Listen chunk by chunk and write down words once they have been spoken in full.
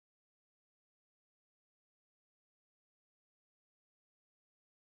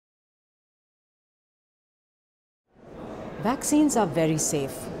Vaccines are very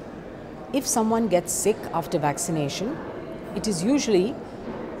safe. If someone gets sick after vaccination, it is usually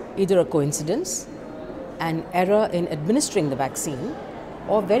either a coincidence, an error in administering the vaccine,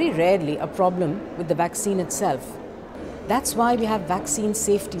 or very rarely a problem with the vaccine itself. That's why we have vaccine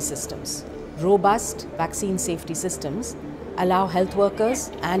safety systems. Robust vaccine safety systems allow health workers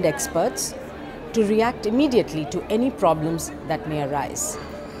and experts to react immediately to any problems that may arise.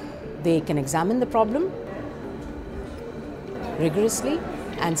 They can examine the problem rigorously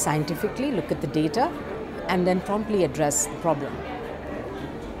and scientifically, look at the data, and then promptly address the problem.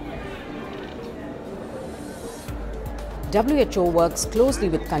 WHO works closely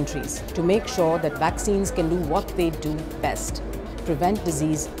with countries to make sure that vaccines can do what they do best, prevent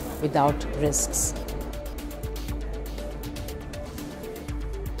disease without risks.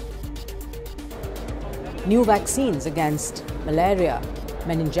 New vaccines against malaria,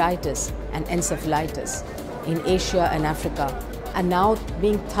 meningitis, and encephalitis in Asia and Africa are now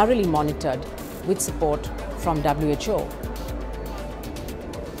being thoroughly monitored with support from WHO.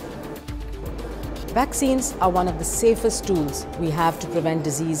 Vaccines are one of the safest tools we have to prevent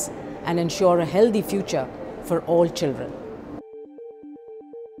disease and ensure a healthy future for all children.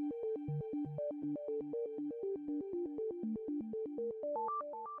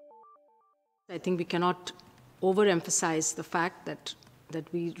 I think we cannot overemphasize the fact that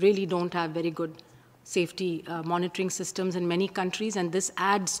we really don't have very good safety monitoring systems in many countries, and this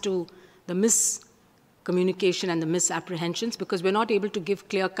adds to the miscommunication and the misapprehensions because we're not able to give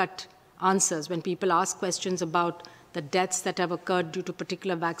clear-cut answers when people ask questions about the deaths that have occurred due to a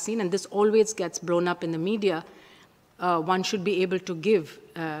particular vaccine, and this always gets blown up in the media. One should be able to give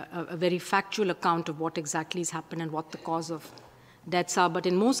a very factual account of what exactly has happened and what the cause of deaths are. But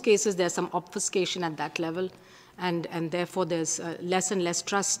in most cases, there's some obfuscation at that level, and therefore there's less and less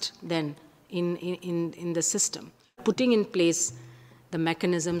trust then in the system. Putting in place the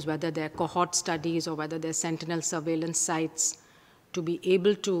mechanisms, whether they're cohort studies or whether they're sentinel surveillance sites, to be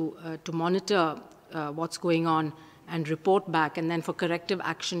able to monitor what's going on and report back, and then for corrective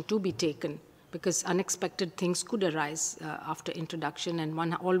action to be taken, because unexpected things could arise after introduction, and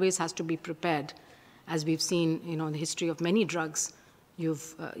one always has to be prepared. As we've seen, in the history of many drugs,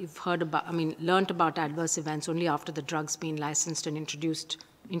 you've heard about, learned about adverse events only after the drug's been licensed and introduced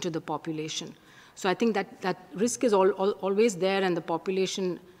into the population. So I think that risk is always there, and the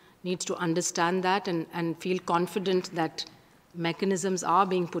population needs to understand that and feel confident that mechanisms are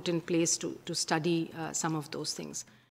being put in place to study some of those things.